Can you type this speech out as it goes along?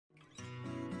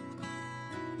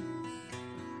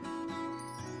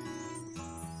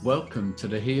Welcome to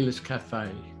the Healers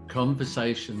Café,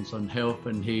 conversations on health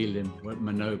and healing with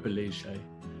Manon Bolliger,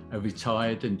 a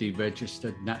retired and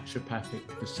deregistered naturopathic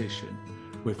physician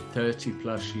with 30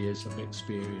 plus years of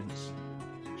experience.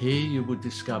 Here you will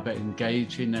discover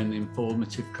engaging and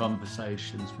informative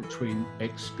conversations between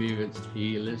experienced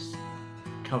healers,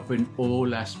 covering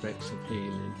all aspects of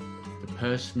healing, the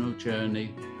personal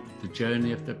journey, the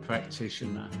journey of the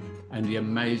practitioner, and the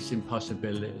amazing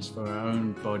possibilities for our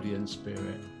own body and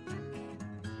spirit.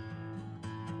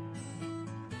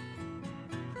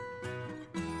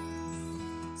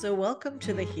 So welcome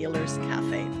to the Healers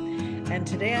Café. And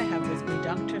today I have with me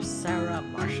Dr. Sarah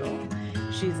Marshall.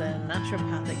 She's a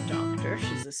naturopathic doctor.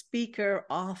 She's a speaker,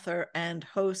 author, and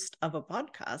host of a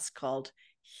podcast called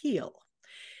Heal.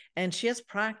 And she has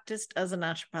practiced as a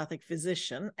naturopathic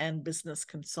physician and business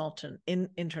consultant in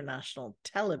international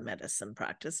telemedicine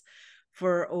practice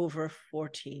for over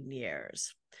 14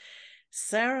 years.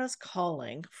 Sarah's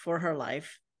calling for her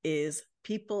life is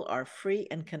people are free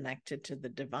and connected to the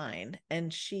divine,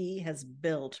 and she has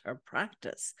built her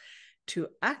practice to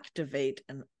activate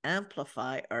and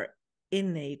amplify our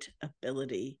innate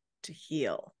ability to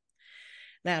heal.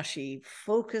 Now, she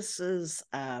focuses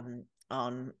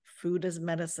on food as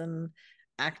medicine,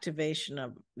 activation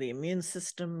of the immune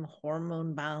system,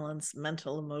 hormone balance,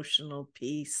 mental, emotional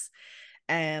peace,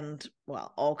 and,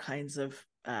 well, all kinds of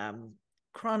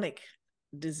chronic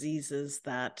diseases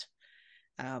that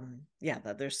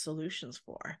there's solutions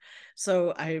for.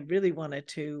 So I really wanted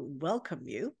to welcome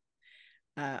you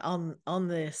on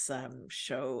this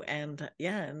show, and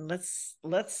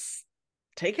let's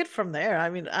take it from there. I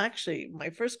mean, actually, my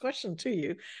first question to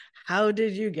you: how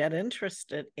did you get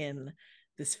interested in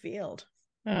this field?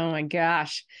 Oh my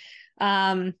gosh.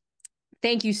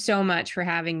 Thank you so much for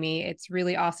having me. It's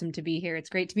really awesome to be here. It's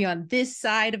great to be on this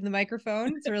side of the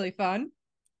microphone. It's really fun.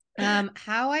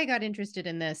 How I got interested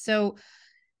in this. So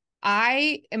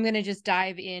I am going to just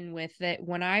dive in with that.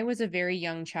 When I was a very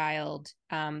young child,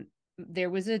 there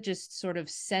was a just sort of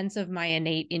sense of my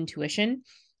innate intuition.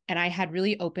 And I had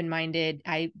really open-minded,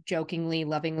 I jokingly,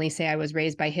 lovingly say I was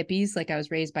raised by hippies, like I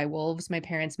was raised by wolves. My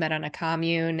parents met on a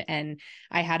commune, and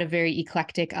I had a very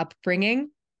eclectic upbringing.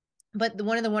 But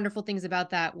one of the wonderful things about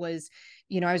that was,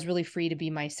 I was really free to be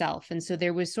myself. And so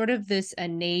there was sort of this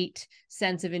innate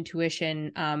sense of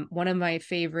intuition. One of my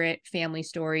favorite family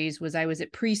stories was I was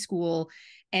at preschool,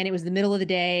 and it was the middle of the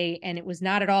day, and it was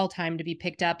not at all time to be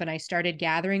picked up. And I started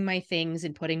gathering my things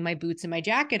and putting my boots and my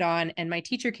jacket on. And my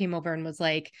teacher came over and was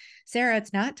like, "Sarah,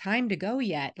 it's not time to go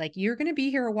yet. Like, you're going to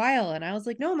be here a while." And I was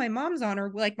like, "No, my mom's on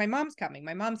her. Like, my mom's coming.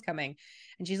 My mom's coming."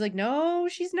 And she's like, "No,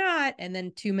 she's not." And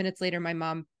then 2 minutes later, my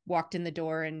mom walked in the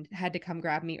door and had to come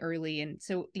grab me early. And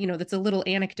so, that's a little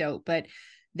anecdote, but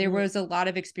there was a lot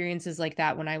of experiences like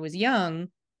that when I was young.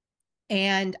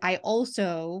 And I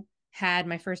also had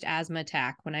my first asthma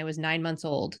attack when I was 9 months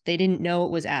old. They didn't know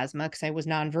it was asthma because I was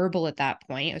nonverbal at that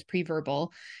point. I was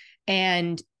pre-verbal.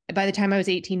 And by the time I was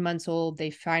 18 months old,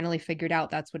 they finally figured out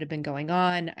that's what had been going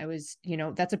on. I was,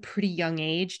 that's a pretty young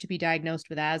age to be diagnosed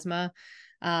with asthma.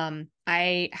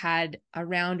 I had a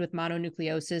round with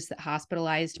mononucleosis that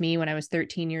hospitalized me when I was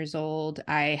 13 years old.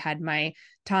 I had my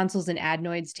tonsils and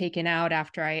adenoids taken out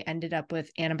after I ended up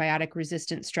with antibiotic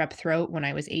resistant strep throat when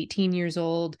I was 18 years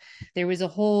old. There was a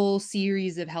whole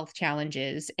series of health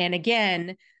challenges. And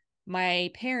again,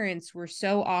 my parents were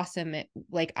so awesome.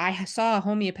 I saw a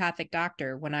homeopathic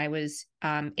doctor when I was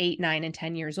 8, 9, and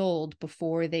 10 years old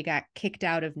before they got kicked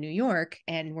out of New York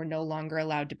and were no longer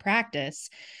allowed to practice.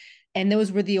 And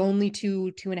those were the only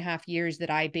 2.5 years that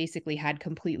I basically had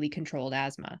completely controlled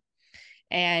asthma.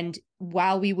 And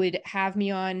while we would have me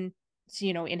on,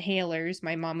 inhalers,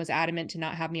 my mom was adamant to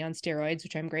not have me on steroids,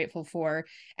 which I'm grateful for.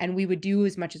 And we would do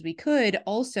as much as we could.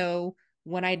 Also,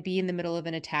 when I'd be in the middle of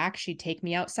an attack, she'd take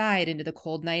me outside into the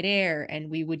cold night air, and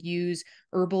we would use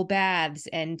herbal baths.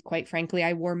 And quite frankly,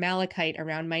 I wore malachite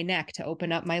around my neck to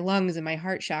open up my lungs and my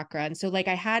heart chakra. And so I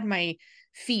had my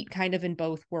feet kind of in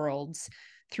both worlds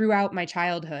throughout my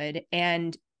childhood.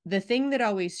 And the thing that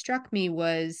always struck me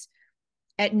was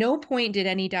at no point did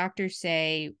any doctor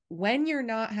say, when you're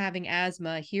not having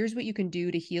asthma, here's what you can do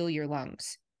to heal your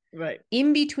lungs. Right.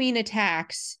 In between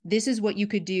attacks, this is what you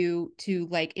could do to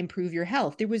improve your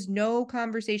health. There was no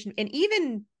conversation. And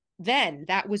even then,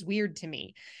 that was weird to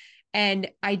me. And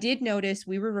I did notice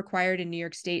we were required in New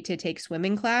York State to take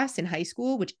swimming class in high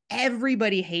school, which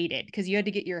everybody hated because you had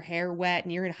to get your hair wet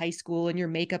and you're in high school and your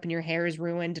makeup and your hair is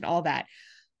ruined and all that.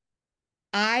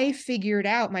 I figured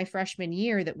out my freshman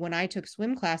year that when I took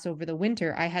swim class over the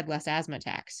winter, I had less asthma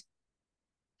attacks.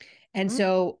 And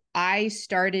so I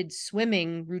started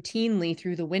swimming routinely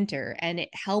through the winter, and it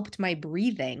helped my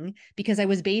breathing because I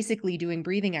was basically doing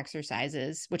breathing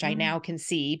exercises, which I now can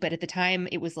see. But at the time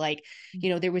it was like,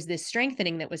 there was this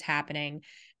strengthening that was happening.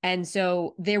 And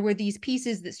so there were these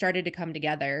pieces that started to come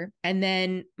together. And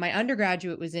then my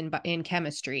undergraduate was in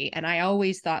chemistry. And I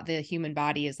always thought the human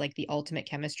body is like the ultimate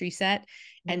chemistry set.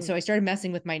 And so I started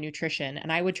messing with my nutrition,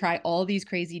 and I would try all these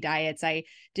crazy diets. I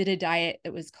did a diet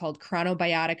that was called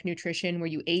chronobiotic nutrition, where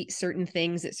you ate certain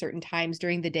things at certain times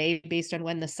during the day based on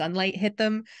when the sunlight hit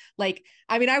them.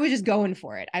 I was just going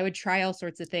for it. I would try all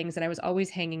sorts of things, and I was always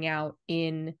hanging out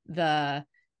in the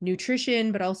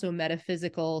nutrition, but also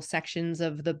metaphysical sections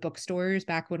of the bookstores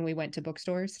back when we went to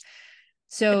bookstores.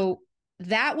 So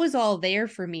that was all there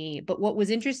for me. But what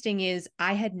was interesting is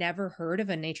I had never heard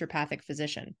of a naturopathic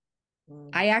physician.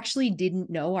 I actually didn't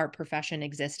know our profession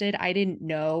existed. I didn't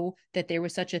know that there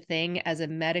was such a thing as a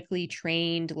medically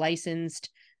trained, licensed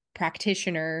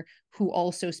practitioner who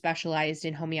also specialized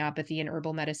in homeopathy and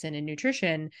herbal medicine and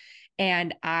nutrition.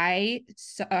 And I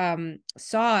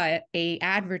saw a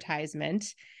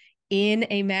advertisement in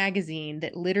a magazine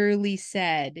that literally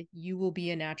said, "You will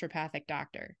be a naturopathic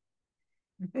doctor."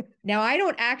 Now, I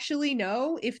don't actually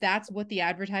know if that's what the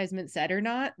advertisement said or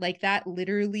not. Like, that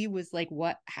literally was like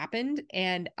what happened.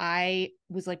 And I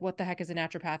was like, what the heck is a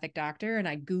naturopathic doctor? And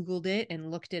I Googled it and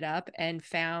looked it up and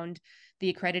found the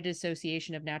Accredited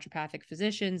Association of Naturopathic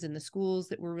Physicians and the schools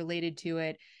that were related to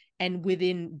it. And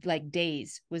within like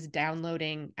days was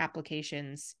downloading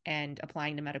applications and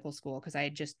applying to medical school because I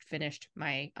had just finished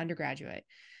my undergraduate.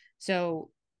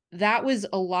 So that was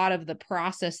a lot of the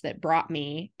process that brought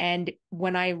me. And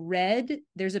when I read,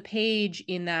 there's a page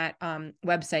in that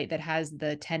website that has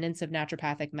the tenets of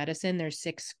naturopathic medicine. There's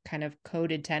 6 kind of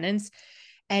coded tenets.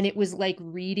 And it was like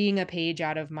reading a page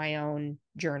out of my own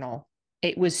journal.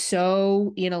 It was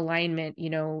so in alignment,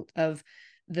 of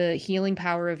the healing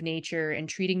power of nature and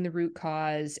treating the root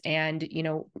cause and,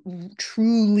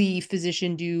 truly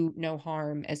physician do no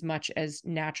harm as much as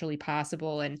naturally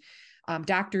possible. And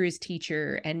doctor is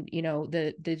teacher, and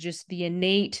the just the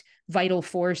innate vital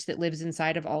force that lives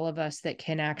inside of all of us that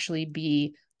can actually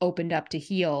be opened up to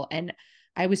heal. And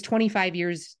I was 25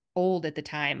 years old at the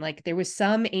time. Like, there was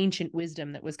some ancient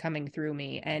wisdom that was coming through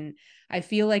me, and I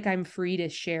feel like I'm free to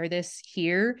share this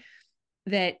here,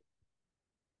 that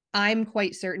I'm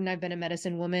quite certain I've been a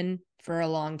medicine woman for a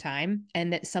long time,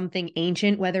 and that something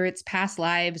ancient, whether it's past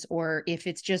lives or if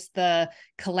it's just the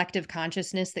collective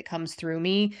consciousness that comes through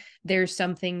me, there's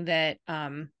something that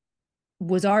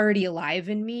was already alive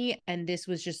in me. And this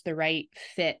was just the right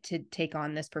fit to take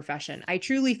on this profession. I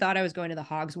truly thought I was going to the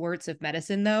Hogwarts of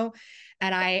medicine, though.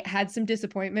 And I had some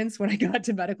disappointments when I got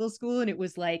to medical school, and it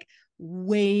was like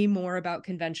way more about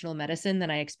conventional medicine than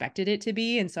I expected it to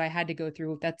be. And so I had to go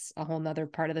through, that's a whole nother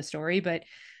part of the story, but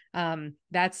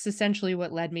that's essentially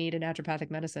what led me to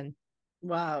naturopathic medicine.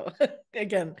 Wow.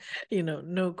 Again,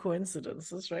 no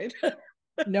coincidences, right?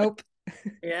 Nope.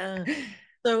 Yeah.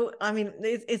 So, I mean,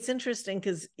 it's interesting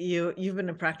because you've been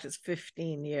in practice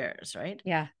 15 years, right?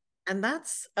 Yeah. And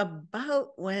that's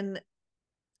about when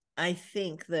I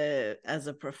think as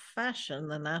a profession,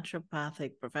 the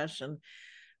naturopathic profession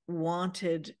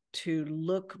wanted to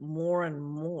look more and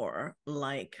more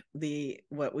like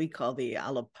what we call the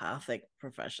allopathic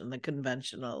profession, the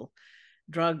conventional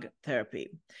drug therapy.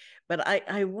 But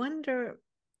I wonder,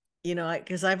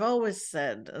 because I've always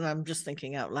said, and I'm just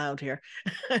thinking out loud here,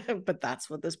 but that's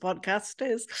what this podcast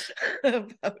is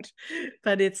about.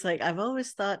 But it's like, I've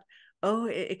always thought, oh,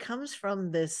 it comes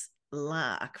from this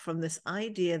lack, from this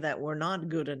idea that we're not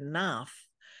good enough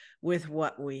with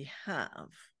what we have.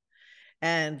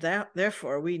 And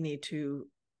therefore we need to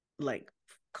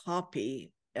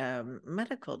copy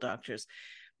medical doctors.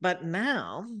 But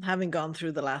now, having gone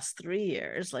through the last 3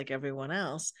 years, like everyone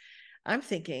else, I'm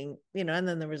thinking, and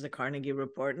then there was the Carnegie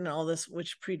report and all this,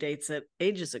 which predates it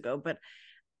ages ago. But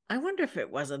I wonder if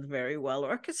it wasn't very well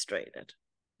orchestrated,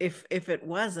 if it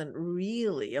wasn't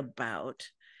really about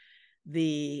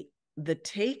the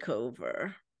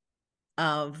takeover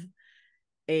of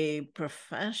a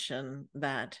profession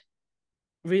that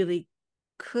really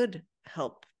could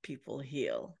help people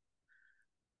heal.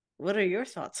 What are your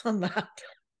thoughts on that?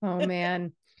 Oh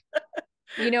man.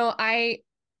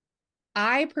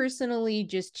 I personally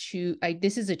just choose,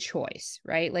 this is a choice,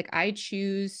 right? Like, I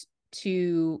choose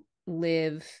to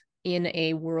live in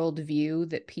a worldview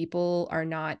that people are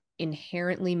not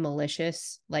inherently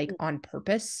malicious, like on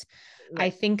purpose. Right. I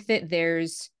think that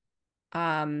there's,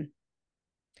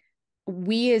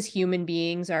 we as human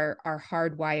beings are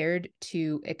hardwired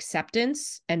to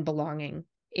acceptance and belonging.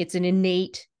 It's an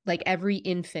innate like every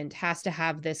infant has to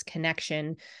have this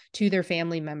connection to their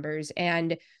family members.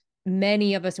 And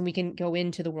many of us, and we can go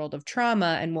into the world of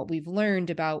trauma and what we've learned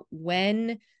about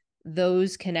when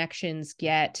those connections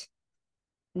get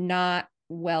not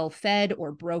well fed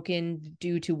or broken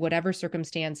due to whatever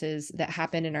circumstances that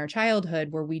happen in our childhood,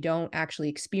 where we don't actually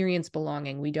experience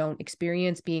belonging. We don't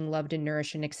experience being loved and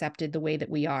nourished and accepted the way that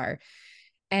we are.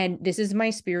 And this is my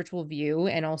spiritual view,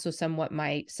 and also somewhat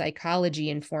my psychology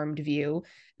informed view,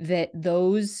 that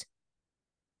those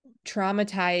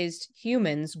traumatized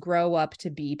humans grow up to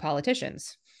be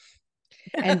politicians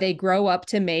and they grow up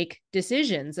to make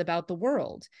decisions about the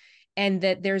world. And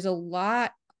that there's a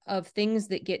lot of things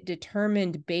that get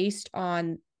determined based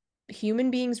on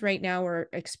human beings right now are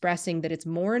expressing that it's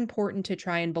more important to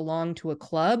try and belong to a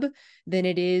club than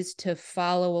it is to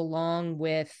follow along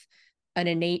with an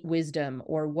innate wisdom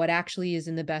or what actually is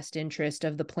in the best interest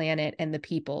of the planet and the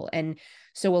people. And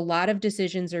so a lot of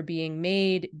decisions are being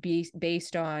made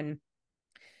based on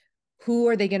who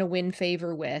are they going to win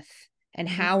favor with, and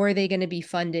how are they going to be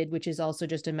funded, which is also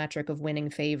just a metric of winning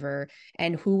favor,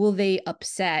 and who will they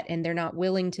upset, and they're not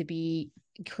willing to be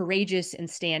courageous and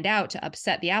stand out to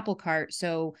upset the apple cart,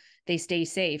 so they stay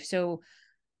safe. So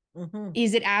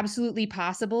is it absolutely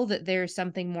possible that there's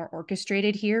something more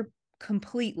orchestrated here?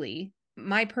 Completely.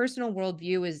 My personal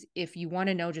worldview is, if you want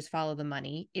to know, just follow the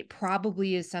money. It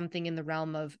probably is something in the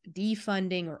realm of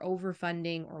defunding or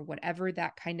overfunding or whatever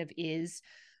that kind of is.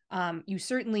 You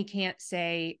certainly can't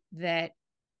say that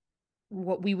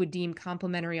what we would deem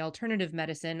complementary alternative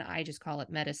medicine, I just call it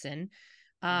medicine,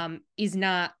 is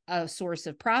not a source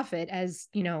of profit, as,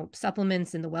 you know,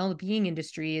 supplements in the well-being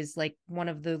industry is like one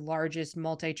of the largest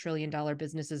multi-trillion-dollar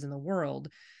businesses in the world.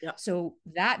 Yeah. So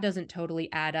that doesn't totally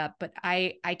add up, but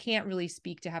I can't really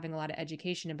speak to having a lot of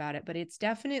education about it, but it's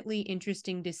definitely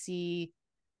interesting to see,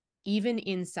 even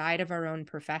inside of our own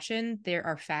profession, there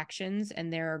are factions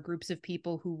and there are groups of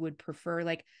people who would prefer,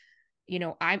 like, you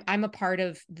know, I'm a part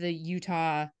of the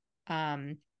Utah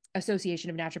Association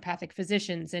of Naturopathic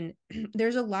Physicians. And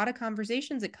there's a lot of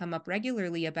conversations that come up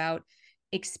regularly about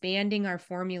expanding our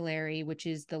formulary, which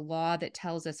is the law that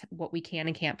tells us what we can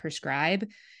and can't prescribe,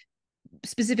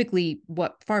 specifically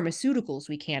what pharmaceuticals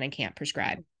we can and can't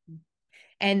prescribe.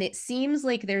 And it seems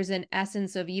like there's an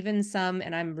essence of even some,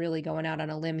 and I'm really going out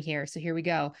on a limb here, so here we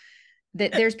go,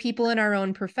 that there's people in our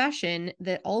own profession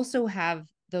that also have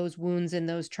those wounds and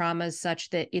those traumas such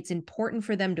that it's important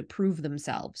for them to prove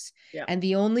themselves. Yeah. And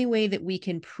the only way that we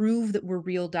can prove that we're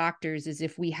real doctors is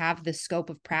if we have the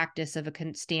scope of practice of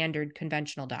a standard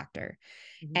conventional doctor.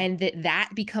 And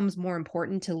that becomes more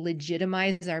important to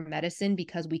legitimize our medicine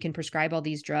because we can prescribe all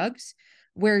these drugs,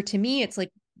 where to me, it's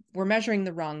like, we're measuring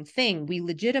the wrong thing. We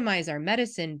legitimize our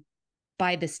medicine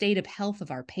by the state of health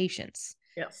of our patients.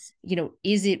 Yes. You know,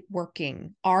 is it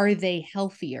working? Are they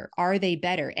healthier? Are they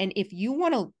better? And if you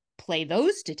want to play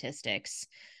those statistics,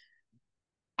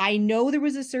 I know there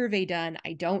was a survey done.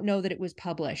 I don't know that it was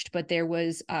published, but there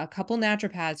was a couple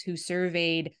naturopaths who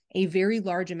surveyed a very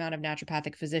large amount of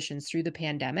naturopathic physicians through the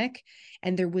pandemic,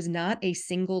 and there was not a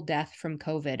single death from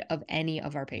COVID of any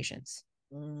of our patients.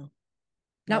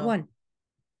 Not one.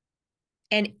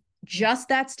 And just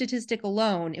that statistic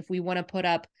alone, if we want to put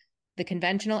up the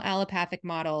conventional allopathic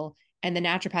model and the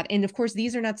naturopath, and of course,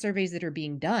 these are not surveys that are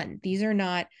being done. These are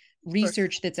not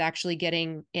research that's actually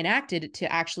getting enacted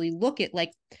to actually look at,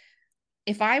 like,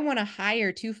 if I want to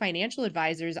hire 2 financial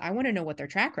advisors, I want to know what their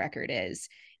track record is.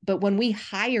 But when we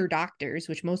hire doctors,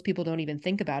 which most people don't even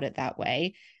think about it that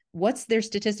way, what's their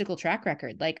statistical track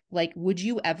record? Like, would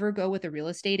you ever go with a real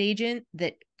estate agent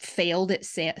that failed at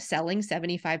selling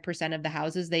 75% of the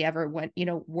houses they ever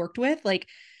worked with? Like,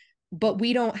 but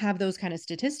we don't have those kind of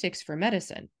statistics for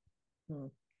medicine.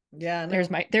 Yeah. No.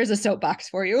 There's a soapbox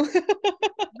for you.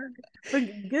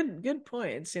 But good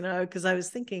points, because I was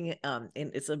thinking,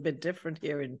 it's a bit different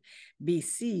here in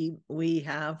BC. We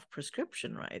have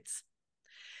prescription rights.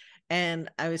 And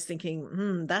I was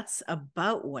thinking, that's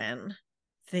about when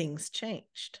things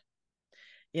changed,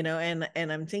 and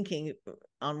I'm thinking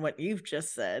on what you've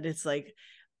just said. It's like,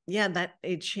 yeah, that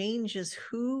it changes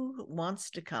who wants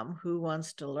to come, who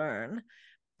wants to learn,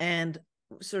 and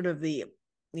sort of the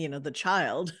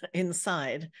child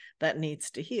inside that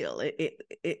needs to heal.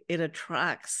 It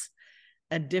attracts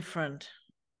a different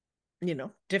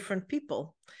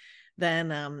people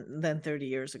than 30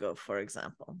 years ago, for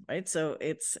example, right? So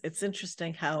it's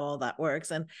interesting how all that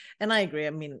works, and I agree. I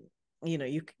mean,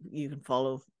 you can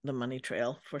follow the money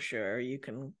trail for sure. You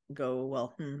can go,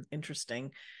 well,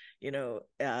 interesting,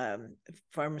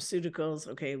 pharmaceuticals.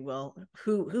 Okay, well,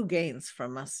 who gains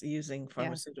from us using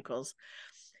pharmaceuticals?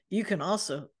 Yeah. You can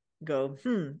also go,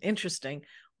 interesting.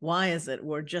 why is it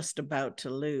we're just about to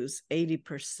lose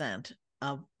 80%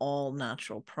 of all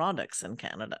natural products in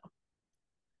Canada?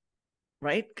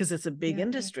 Right? Because it's a big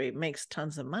industry. It makes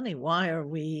tons of money. Why are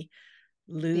we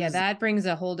losing? Yeah, that brings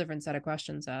a whole different set of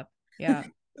questions up. Yeah.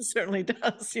 It certainly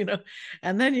does,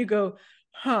 And then you go,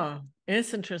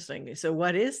 it's interesting. So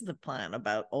what is the plan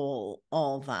about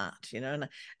all that,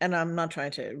 and I'm not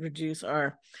trying to reduce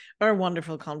our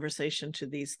wonderful conversation to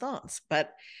these thoughts,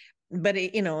 but a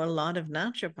lot of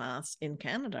naturopaths in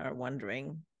Canada are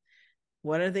wondering,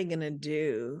 what are they going to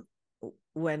do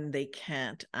when they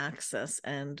can't access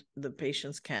and the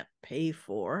patients can't pay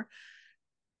for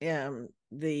the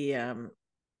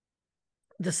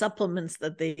supplements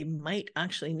that they might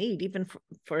actually need, even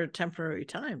for a temporary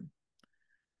time.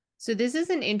 So this is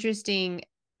an interesting,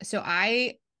 so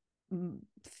I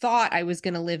thought I was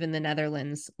going to live in the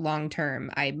Netherlands long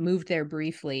term. I moved there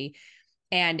briefly,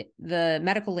 and the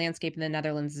medical landscape in the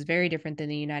Netherlands is very different than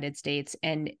the United States.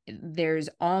 And there's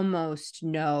almost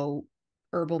no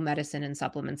herbal medicine and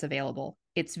supplements available.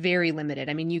 It's very limited.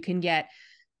 I mean, you can get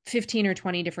 15 or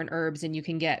 20 different herbs, and you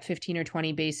can get 15 or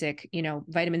 20 basic,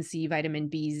 vitamin C, vitamin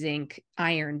B, zinc,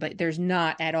 iron, but there's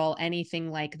not at all anything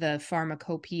like the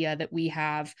pharmacopoeia that we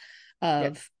have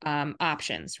of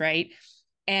options, right?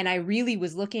 And I really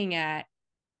was looking at,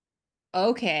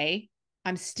 okay,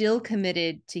 I'm still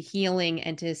committed to healing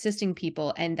and to assisting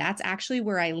people. And that's actually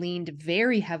where I leaned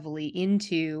very heavily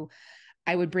into.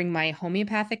 I would bring my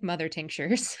homeopathic mother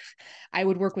tinctures. I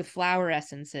would work with flower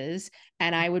essences,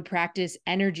 and I would practice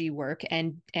energy work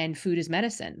and food as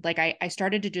medicine. Like I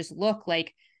started to just look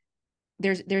like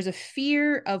there's a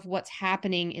fear of what's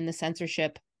happening in the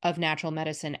censorship of natural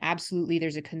medicine. Absolutely.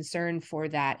 There's a concern for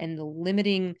that. And the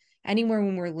limiting, anywhere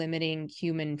when we're limiting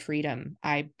human freedom,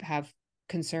 I have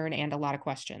concern and a lot of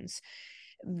questions.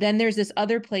 Then there's this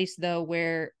other place, though,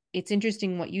 where it's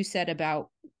interesting what you said about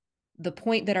the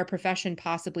point that our profession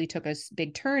possibly took a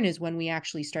big turn is when we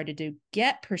actually started to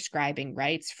get prescribing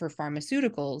rights for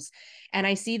pharmaceuticals. And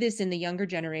I see this in the younger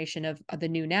generation of the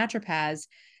new naturopaths.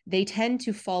 They tend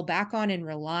to fall back on and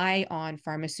rely on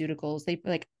pharmaceuticals. They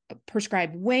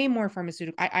prescribe way more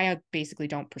pharmaceuticals. I basically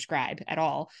don't prescribe at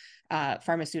all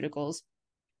pharmaceuticals,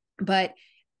 but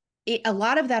a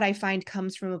lot of that I find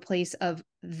comes from a place of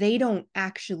they don't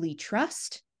actually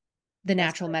trust the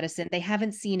natural medicine. They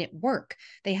haven't seen it work.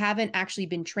 They haven't actually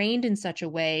been trained in such a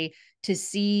way to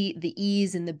see the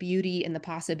ease and the beauty and the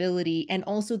possibility, and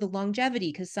also the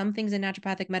longevity, because some things in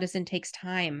naturopathic medicine takes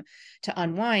time to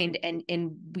unwind, and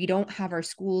we don't have our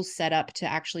schools set up to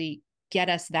actually get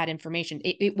us that information.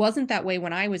 It wasn't that way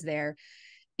when I was there.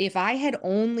 If I had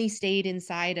only stayed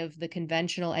inside of the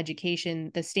conventional education,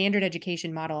 the standard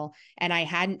education model, and I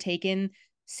hadn't taken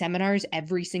seminars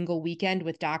every single weekend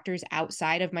with doctors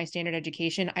outside of my standard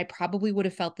education, I probably would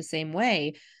have felt the same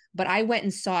way. But I went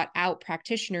and sought out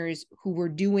practitioners who were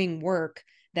doing work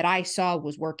that I saw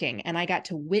was working. And I got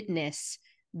to witness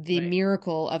the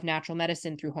miracle of natural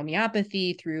medicine through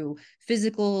homeopathy, through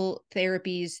physical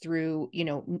therapies, through,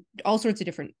 all sorts of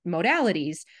different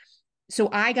modalities. So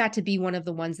I got to be one of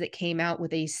the ones that came out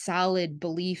with a solid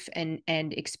belief and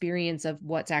experience of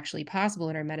what's actually possible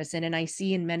in our medicine. And I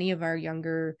see in many of our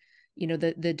younger,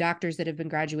 the doctors that have been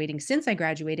graduating since I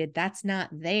graduated, that's not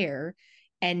there.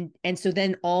 And so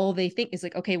then all they think is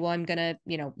like, okay, well, I'm going to,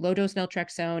 low dose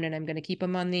naltrexone, and I'm going to keep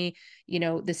them on the,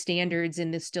 the standards,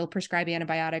 and the still prescribe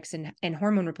antibiotics and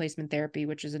hormone replacement therapy,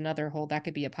 which is another whole, that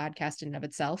could be a podcast in and of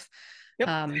itself. Yep.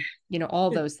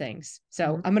 All those things.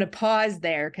 So I'm going to pause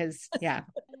there because,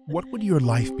 What would your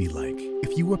life be like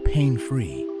if you were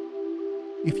pain-free?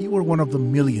 If you were one of the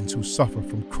millions who suffer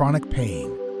from chronic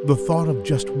pain, the thought of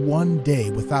just one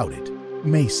day without it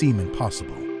may seem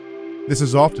impossible. This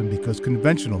is often because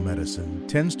conventional medicine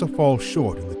tends to fall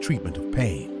short in the treatment of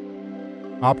pain,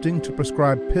 opting to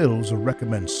prescribe pills or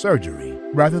recommend surgery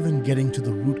rather than getting to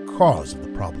the root cause of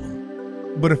the problem.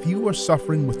 But if you are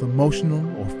suffering with emotional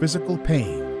or physical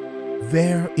pain,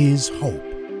 there is hope.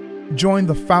 Join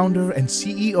the founder and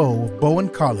CEO of Bowen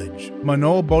College,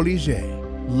 Manon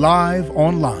Bolliger, live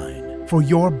online for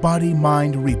your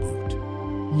body-mind reboot.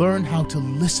 Learn how to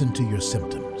listen to your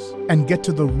symptoms and get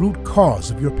to the root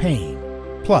cause of your pain.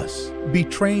 Plus, be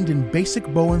trained in basic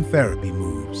Bowen therapy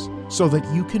moves so that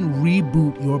you can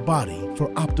reboot your body for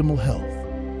optimal health.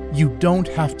 You don't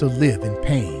have to live in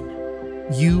pain.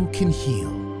 You can heal.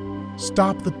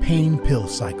 Stop the pain pill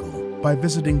cycle by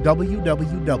visiting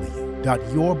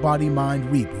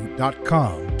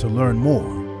www.yourbodymindreboot.com to learn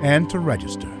more and to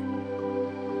register.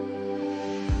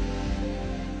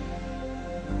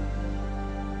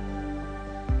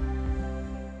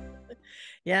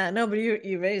 Yeah, no, but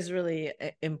you raise really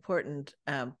important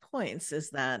points.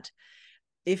 Is that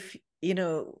if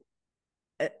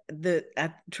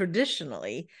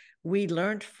traditionally we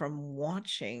learned from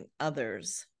watching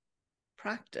others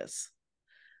practice,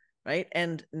 right?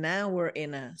 And now we're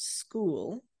in a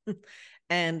school,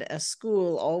 and a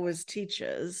school always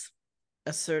teaches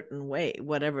a certain way,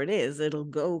 whatever it is. It'll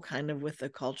go kind of with the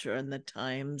culture and the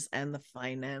times and the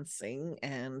financing.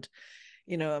 And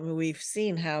I mean, we've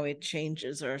seen how it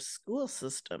changes our school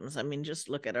systems. I mean, just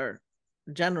look at our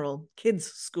general kids'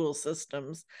 school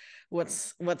systems.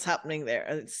 What's happening there?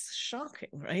 It's shocking,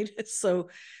 right? So,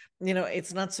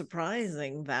 it's not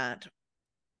surprising that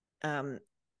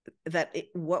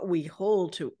what we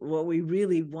hold to, what we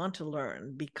really want to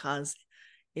learn, because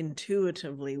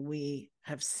intuitively we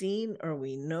have seen, or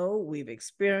we know, we've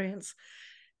experienced,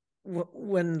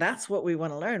 when that's what we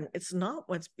want to learn, it's not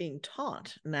what's being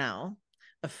taught now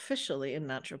officially in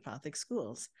naturopathic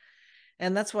schools.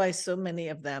 And that's why so many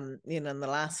of them, in the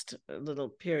last little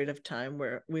period of time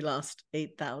where we lost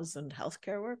 8,000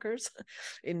 healthcare workers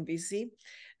in BC,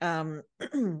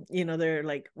 they're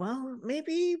like, well,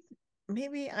 maybe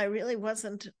I really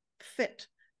wasn't fit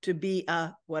to be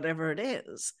a whatever it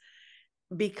is,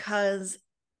 because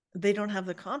they don't have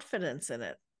the confidence in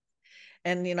it.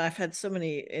 And, I've had so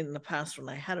many in the past, when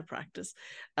I had a practice,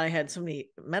 I had so many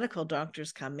medical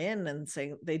doctors come in and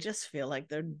say they just feel like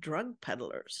they're drug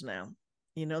peddlers now.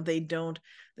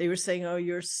 They were saying, oh,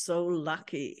 you're so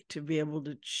lucky to be able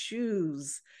to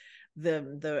choose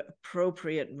the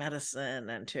appropriate medicine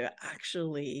and to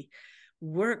actually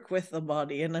work with the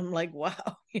body. And I'm like,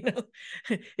 wow,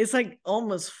 it's like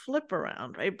almost flip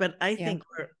around, right? But I think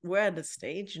we're at a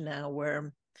stage now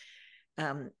where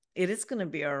it is going to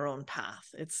be our own path.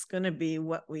 It's going to be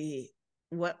what we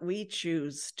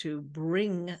choose to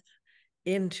bring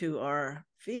into our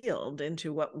field,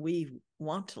 into what we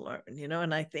want to learn,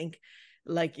 and I think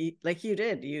like you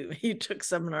did, you took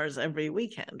seminars every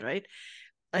weekend, right?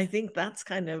 I think that's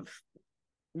kind of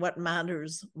what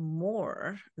matters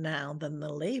more now than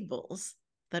the labels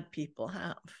that people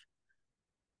have.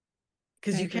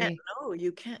 Because you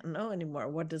can't know anymore.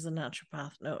 What does a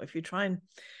naturopath know? If you try and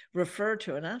refer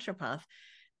to a naturopath,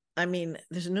 I mean,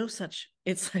 there's no such,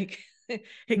 it's like,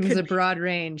 it's a broad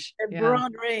range.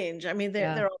 Broad range. I mean,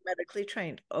 they're all medically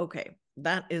trained. Okay,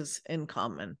 that is in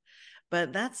common.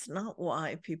 But that's not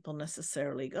why people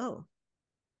necessarily go.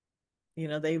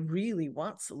 They really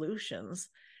want solutions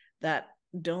that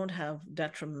don't have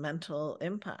detrimental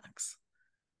impacts.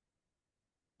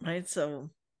 Right? So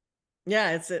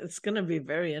yeah, it's going to be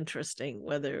very interesting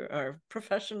whether our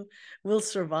profession will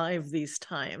survive these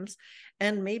times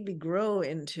and maybe grow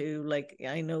into, like,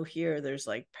 I know here there's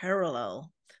like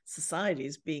parallel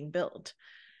societies being built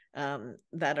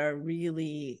that are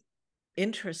really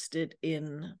interested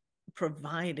in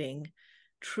providing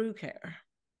true care.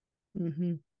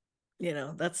 Mm-hmm.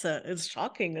 It's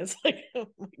shocking. It's like, oh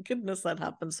my goodness, that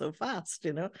happened so fast,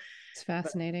 It's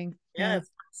fascinating. But, yeah, it's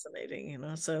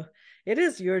fascinating, so it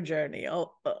is your journey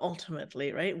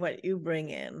ultimately, right? What you bring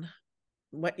in,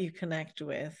 what you connect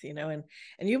with, and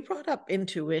you brought up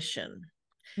intuition.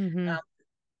 Mm-hmm.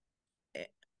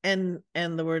 And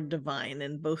the word divine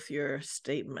in both your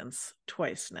statements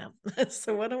twice now.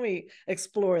 So why don't we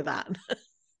explore that?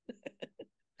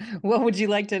 What would you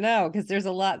like to know? Because there's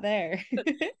a lot there.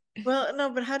 Well,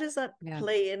 no, but how does that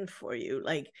play in for you?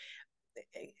 Like,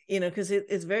 because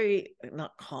it's very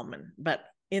not common, but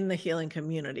in the healing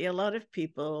community, a lot of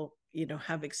people,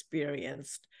 have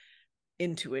experienced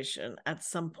intuition at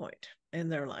some point in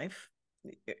their life.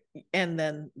 And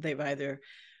then they've either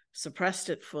suppressed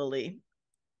it fully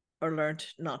or learned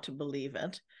not to believe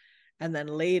it. And then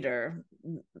later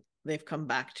they've come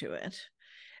back to it.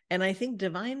 And I think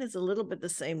divine is a little bit the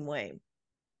same way.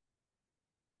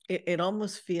 It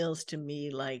almost feels to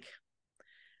me like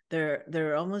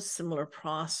they're almost similar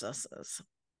processes.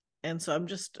 And so I'm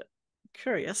just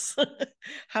curious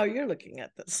how you're looking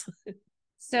at this.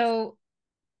 So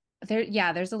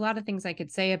there's a lot of things I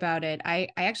could say about it. I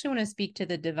actually want to speak to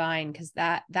the divine, because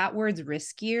that word's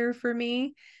riskier for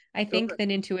me, I think,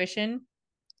 than intuition.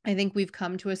 I think we've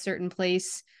come to a certain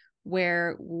place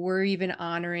where we're even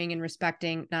honoring and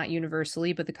respecting, not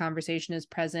universally, but the conversation is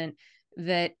present,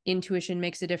 that intuition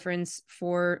makes a difference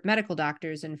for medical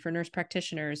doctors and for nurse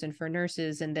practitioners and for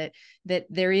nurses, and that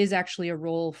there is actually a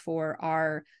role for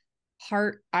our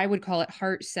heart, I would call it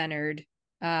heart-centered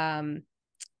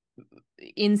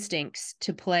instincts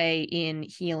to play in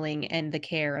healing and the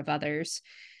care of others.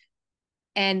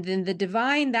 And then the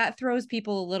divine, that throws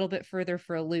people a little bit further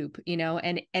for a loop,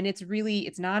 and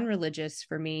it's non-religious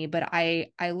for me, but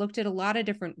I looked at a lot of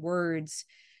different words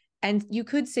And you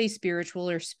could say spiritual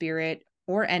or spirit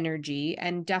or energy.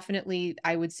 And definitely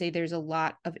I would say there's a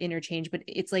lot of interchange, but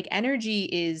it's like energy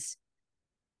is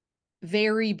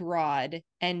very broad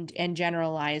and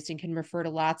generalized and can refer to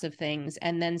lots of things.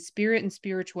 And then spirit and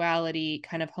spirituality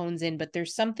kind of hones in, but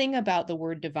there's something about the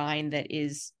word divine that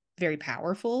is very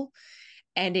powerful,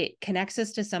 and it connects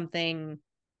us to something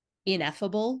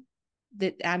ineffable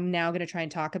that I'm now going to try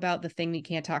and talk about, the thing that you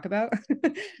can't talk about.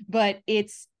 But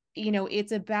it's,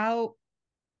 it's about,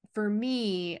 for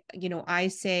me, I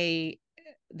say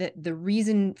that the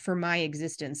reason for my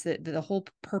existence, that the whole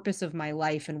purpose of my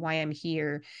life and why I'm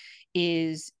here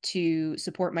is to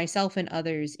support myself and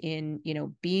others in,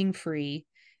 being free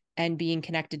and being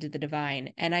connected to the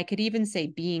divine. And I could even say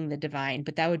being the divine,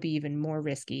 but that would be even more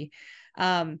risky.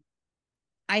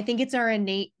 I think it's our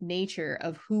innate nature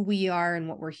of who we are and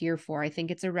what we're here for. I think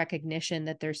it's a recognition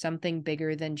that there's something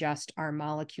bigger than just our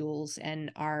molecules and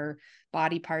our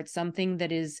body parts, something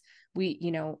that is,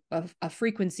 a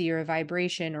frequency or a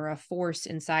vibration or a force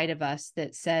inside of us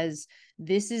that says,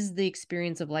 this is the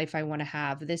experience of life I want to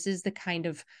have. This is the kind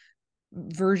of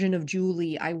version of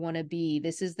Julie I want to be.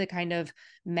 This is the kind of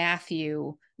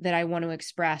Matthew that I want to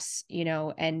express,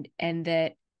 and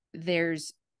that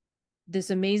there's this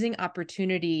amazing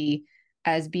opportunity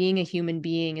as being a human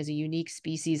being, as a unique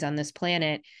species on this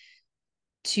planet,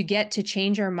 to get to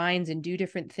change our minds and do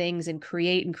different things and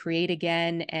create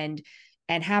again, and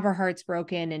have our hearts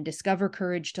broken and discover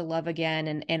courage to love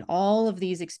again, and all of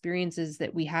these experiences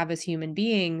that we have as human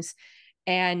beings.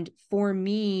 And for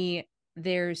me,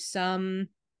 there's some,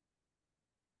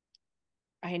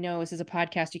 I know this is a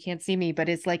podcast, you can't see me, but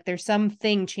it's like there's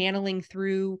something channeling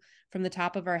through from the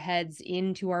top of our heads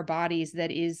into our bodies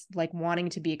that is like wanting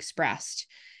to be expressed.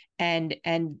 And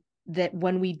that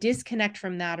when we disconnect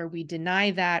from that, or we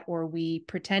deny that, or we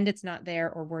pretend it's not there,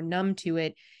 or we're numb to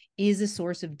it, is a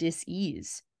source of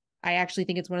dis-ease. I actually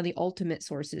think it's one of the ultimate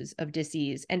sources of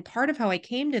dis-ease. And part of how I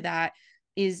came to that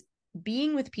is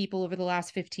being with people over the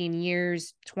last 15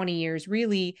 years, 20 years,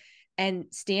 really, and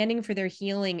standing for their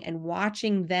healing and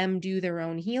watching them do their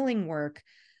own healing work.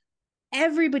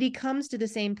 Everybody comes to the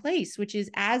same place, which is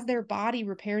as their body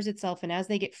repairs itself and as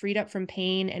they get freed up from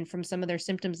pain and from some of their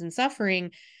symptoms and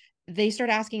suffering, they start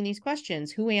asking these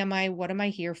questions. Who am I? What am I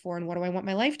here for? And what do I want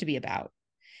my life to be about?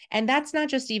 And that's not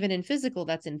just even in physical,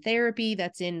 that's in therapy,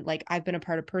 that's in, like, I've been a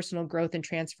part of personal growth and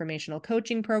transformational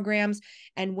coaching programs.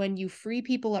 And when you free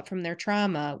people up from their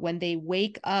trauma, when they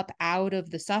wake up out of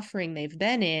the suffering they've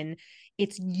been in,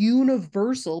 it's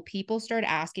universal. People start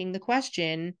asking the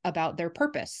question about their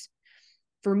purpose.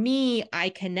 For me, I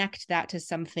connect that to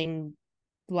something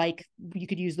like, you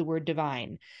could use the word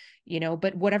divine,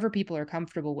 but whatever people are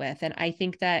comfortable with. And I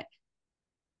think that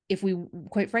if we,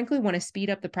 quite frankly, want to speed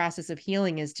up the process of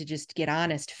healing, is to just get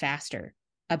honest faster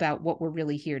about what we're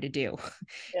really here to do.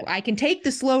 Yeah. I can take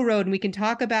the slow road and we can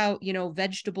talk about,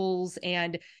 vegetables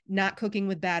and not cooking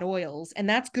with bad oils. And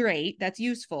that's great. That's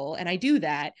useful. And I do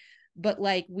that. But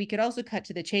like, we could also cut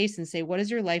to the chase and say, what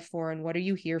is your life for? And what are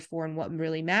you here for? And what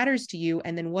really matters to you?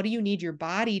 And then what do you need your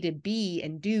body to be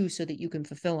and do so that you can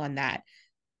fulfill on that?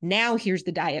 Now here's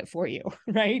the diet for you,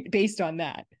 right? Based on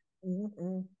that.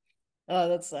 Mm-hmm. Oh,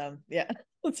 that's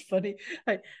that's funny.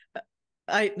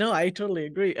 I totally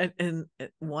agree. And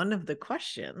one of the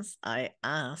questions I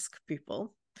ask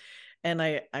people, and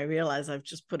I realize I've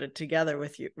just put it together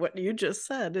with you, what you just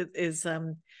said, is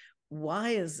why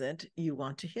is it you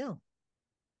want to heal?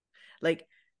 Like,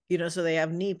 so they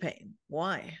have knee pain.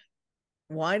 Why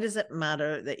does it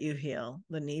matter that you heal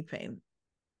the knee pain?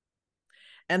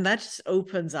 And that just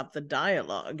opens up the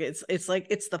dialogue. It's like,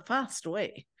 it's the fast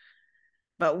way.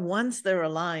 But once they're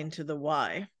aligned to the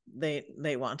why they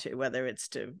want to, whether it's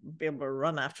to be able to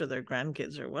run after their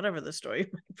grandkids or whatever the story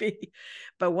might be,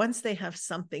 but once they have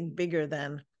something bigger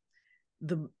than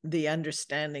the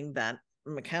understanding that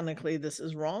mechanically this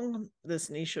is wrong, this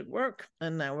knee should work,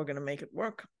 and now we're going to make it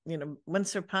work.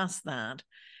 Once they're past that,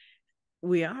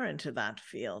 we are into that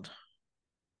field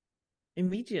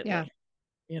immediately. Yeah.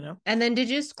 And then to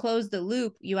just close the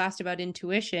loop, you asked about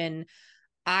intuition.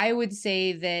 I would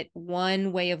say that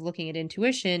one way of looking at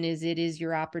intuition is it is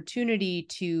your opportunity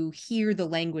to hear the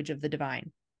language of the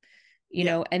divine,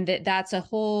 and that's a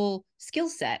whole skill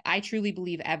set. I truly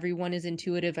believe everyone is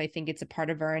intuitive. I think it's a part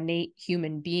of our innate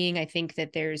human being. I think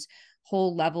that there's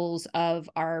whole levels of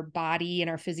our body and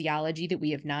our physiology that we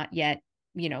have not yet,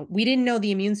 we didn't know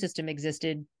the immune system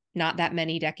existed not that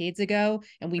many decades ago,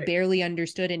 and we barely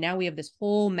understood. And now we have this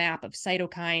whole map of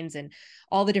cytokines and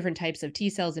all the different types of T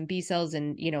cells and B cells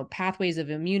and, pathways of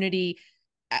immunity.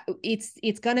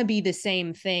 it's going to be the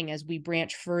same thing as we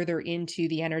branch further into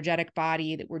the energetic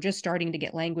body, that we're just starting to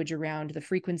get language around the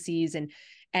frequencies,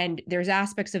 and there's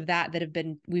aspects of that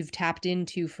we've tapped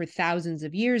into for thousands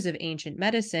of years of ancient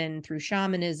medicine through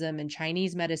shamanism and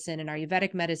Chinese medicine and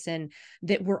Ayurvedic medicine,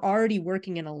 that we're already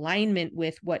working in alignment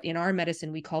with what in our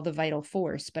medicine we call the vital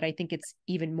force. But I think it's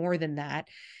even more than that.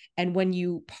 And when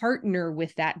you partner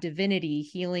with that divinity,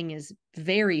 healing is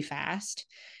very fast.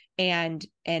 And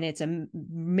it's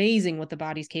amazing what the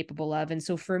body's capable of. And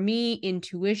so for me,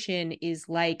 intuition is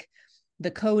like the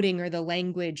coding or the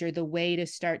language or the way to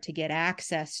start to get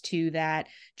access to that,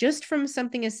 just from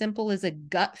something as simple as a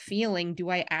gut feeling.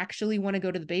 Do I actually want to go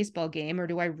to the baseball game, or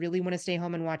do I really want to stay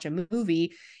home and watch a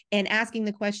movie? And asking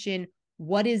the question,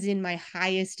 what is in my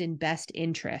highest and best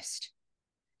interest?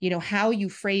 How you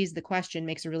phrase the question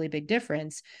makes a really big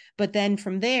difference. But then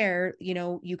from there,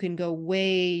 you can go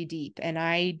way deep. And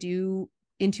I do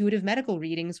intuitive medical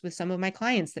readings with some of my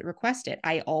clients that request it.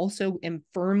 I also am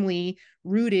firmly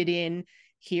rooted in,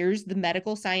 here's the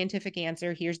medical scientific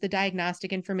answer. Here's the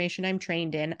diagnostic information I'm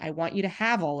trained in. I want you to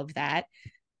have all of that.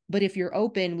 But if you're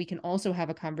open, we can also have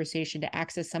a conversation to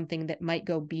access something that might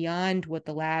go beyond what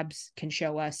the labs can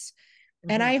show us.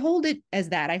 And I hold it as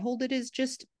that. I hold it as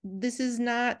just, this is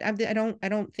not, I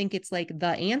don't think it's like the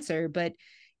answer, but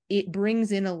it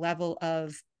brings in a level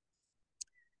of,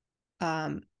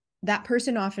 that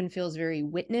person often feels very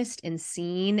witnessed and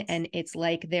seen. And it's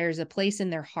like there's a place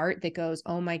in their heart that goes,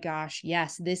 oh my gosh,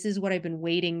 yes, this is what I've been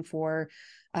waiting for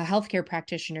a healthcare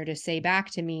practitioner to say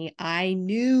back to me. I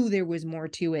knew there was more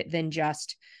to it than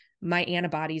just my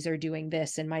antibodies are doing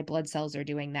this and my blood cells are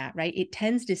doing that, right? It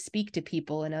tends to speak to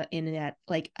people in that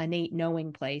like innate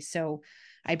knowing place. So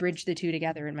I bridge the two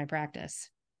together in my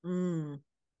practice.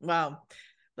 Wow.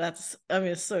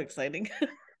 It's so exciting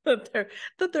that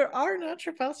there are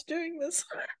naturopaths doing this.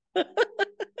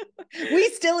 We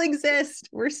still exist.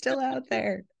 We're still out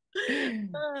there.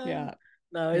 Yeah.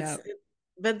 No,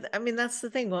 but I mean, that's the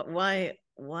thing. Why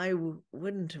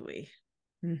wouldn't we?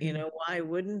 Why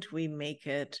wouldn't we make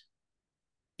it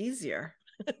easier?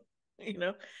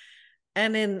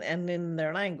 And in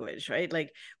their language, right?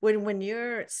 Like when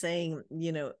you're saying,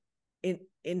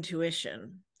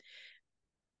 intuition,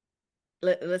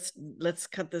 let's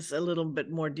cut this a little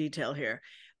bit more detail here.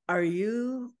 Do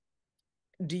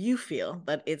you feel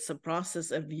that it's a process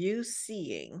of you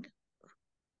seeing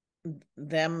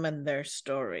them and their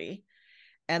story,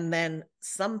 and then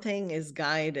something is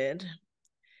guided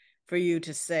for you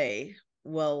to say,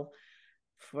 well,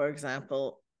 for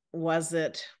example, was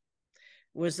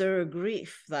there a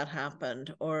grief that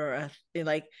happened, or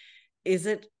is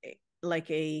it like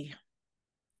a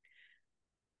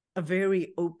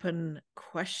very open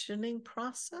questioning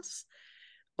process,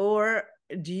 or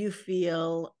do you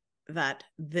feel that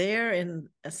they're in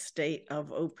a state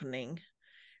of opening?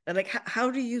 And like,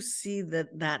 how do you see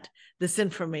that this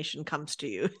information comes to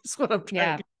you? Is what I'm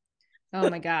trying to. Oh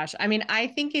my gosh. I mean, I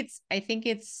think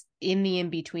it's in the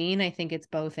in-between. I think it's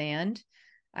both and.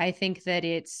 I think that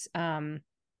it's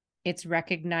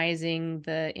recognizing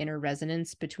the inner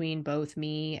resonance between both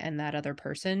me and that other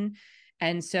person.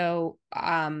 And so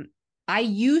I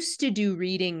used to do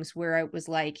readings where it was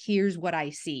like, here's what I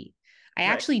see. I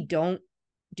actually don't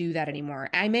do that anymore.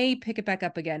 I may pick it back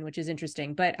up again, which is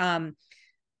interesting, but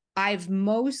I've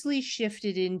mostly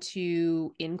shifted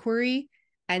into inquiry.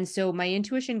 And so my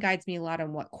intuition guides me a lot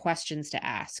on what questions to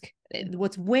ask.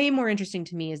 What's way more interesting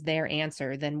to me is their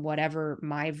answer than whatever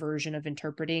my version of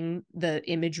interpreting the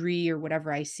imagery or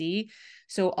whatever I see.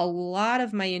 So a lot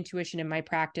of my intuition in my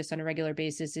practice on a regular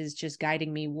basis is just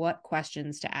guiding me what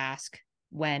questions to ask,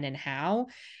 when and how,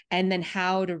 and then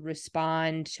how to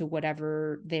respond to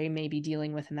whatever they may be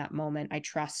dealing with in that moment. I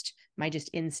trust my just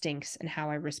instincts and how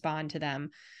I respond to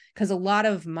them. Because a lot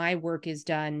of my work is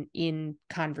done in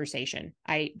conversation.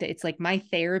 It's like my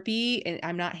therapy, and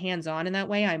I'm not hands-on in that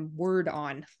way. I'm word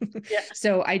on. Yeah.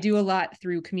 So I do a lot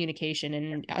through communication,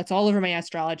 and it's all over my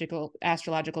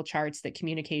astrological charts that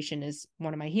communication is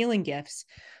one of my healing gifts.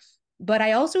 But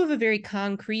I also have a very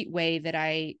concrete way that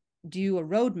I do a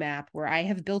roadmap where I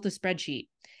have built a spreadsheet.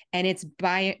 And it's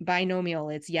binomial.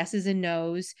 It's yeses and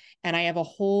nos. And I have a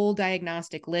whole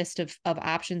diagnostic list of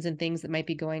options and things that might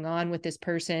be going on with this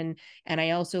person. And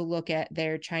I also look at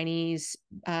their Chinese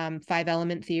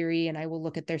 5-element theory, and I will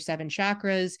look at their 7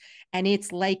 chakras. And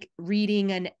it's like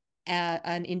reading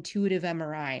an intuitive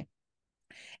MRI.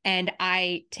 And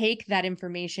I take that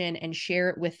information and share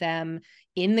it with them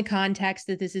in the context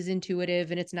that this is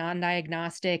intuitive and it's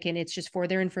non-diagnostic and it's just for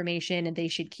their information, and they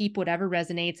should keep whatever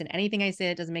resonates, and anything I say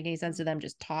that doesn't make any sense to them,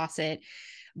 just toss it.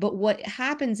 But what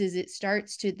happens is it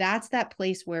starts to, that's that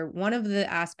place where one of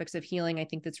the aspects of healing, I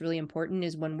think that's really important,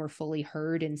 is when we're fully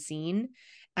heard and seen.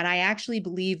 And I actually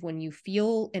believe when you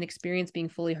feel and experience being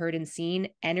fully heard and seen,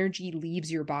 energy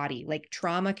leaves your body. Like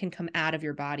trauma can come out of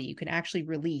your body. You can actually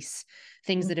release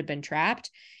things that have been trapped.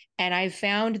 And I've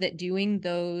found that doing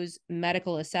those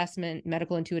medical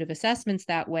intuitive assessments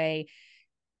that way,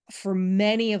 for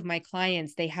many of my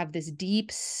clients, they have this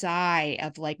deep sigh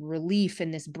of like relief,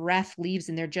 and this breath leaves,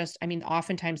 and they're just, I mean,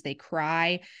 oftentimes they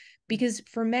cry, because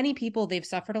for many people, they've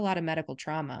suffered a lot of medical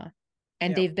trauma.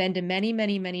 And they've been to many,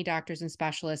 many, many doctors and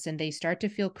specialists, and they start to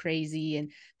feel crazy,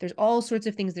 and there's all sorts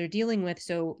of things they're dealing with.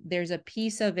 So there's a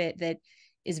piece of it that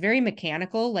is very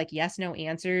mechanical, like yes, no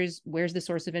answers. Where's the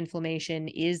source of inflammation?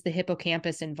 Is the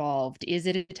hippocampus involved? Is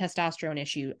it a testosterone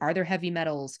issue? Are there heavy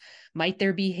metals? Might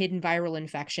there be hidden viral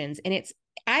infections? And it's,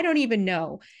 I don't even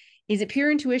know. Is it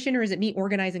pure intuition, or is it me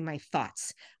organizing my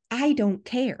thoughts? I don't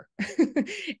care.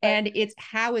 And it's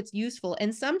how it's useful.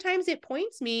 And sometimes it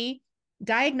points me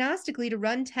diagnostically to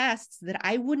run tests that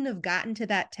I wouldn't have gotten to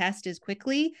that test as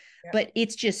quickly, but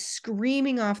it's just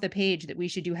screaming off the page that we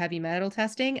should do heavy metal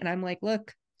testing. And I'm like,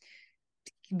 look,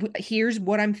 here's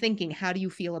what I'm thinking. How do you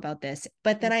feel about this?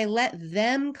 But then I let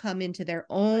them come into their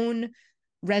own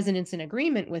resonance and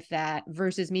agreement with that,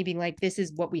 versus me being like, this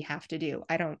is what we have to do.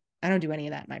 I don't do any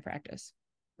of that in my practice.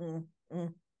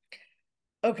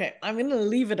 Okay, I'm going to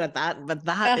leave it at that, but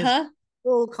that is a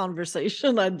full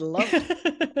conversation. I'd love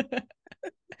to.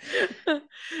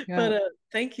 But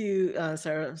thank you,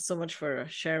 Sarah, so much for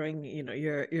sharing,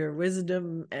 your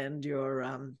wisdom and your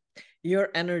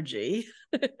energy.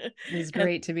 It's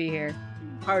great to be here.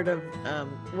 Part of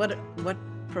what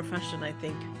profession I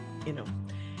think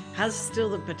has still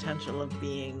the potential of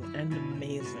being an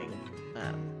amazing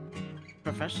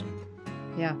profession.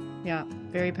 Yeah,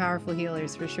 very powerful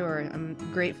healers for sure. I'm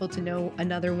grateful to know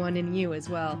another one in you as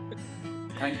well.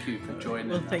 Thank you for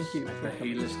joining us at the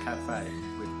Healers Café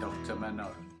with Dr.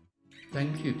 Manon.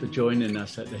 Thank you for joining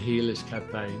us at the Healers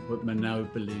Café with Manon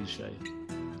Bolliger.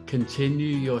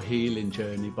 Continue your healing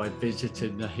journey by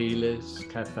visiting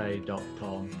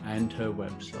thehealerscafe.com and her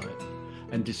website,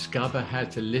 and discover how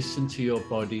to listen to your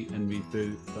body and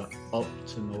reboot for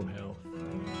optimal health.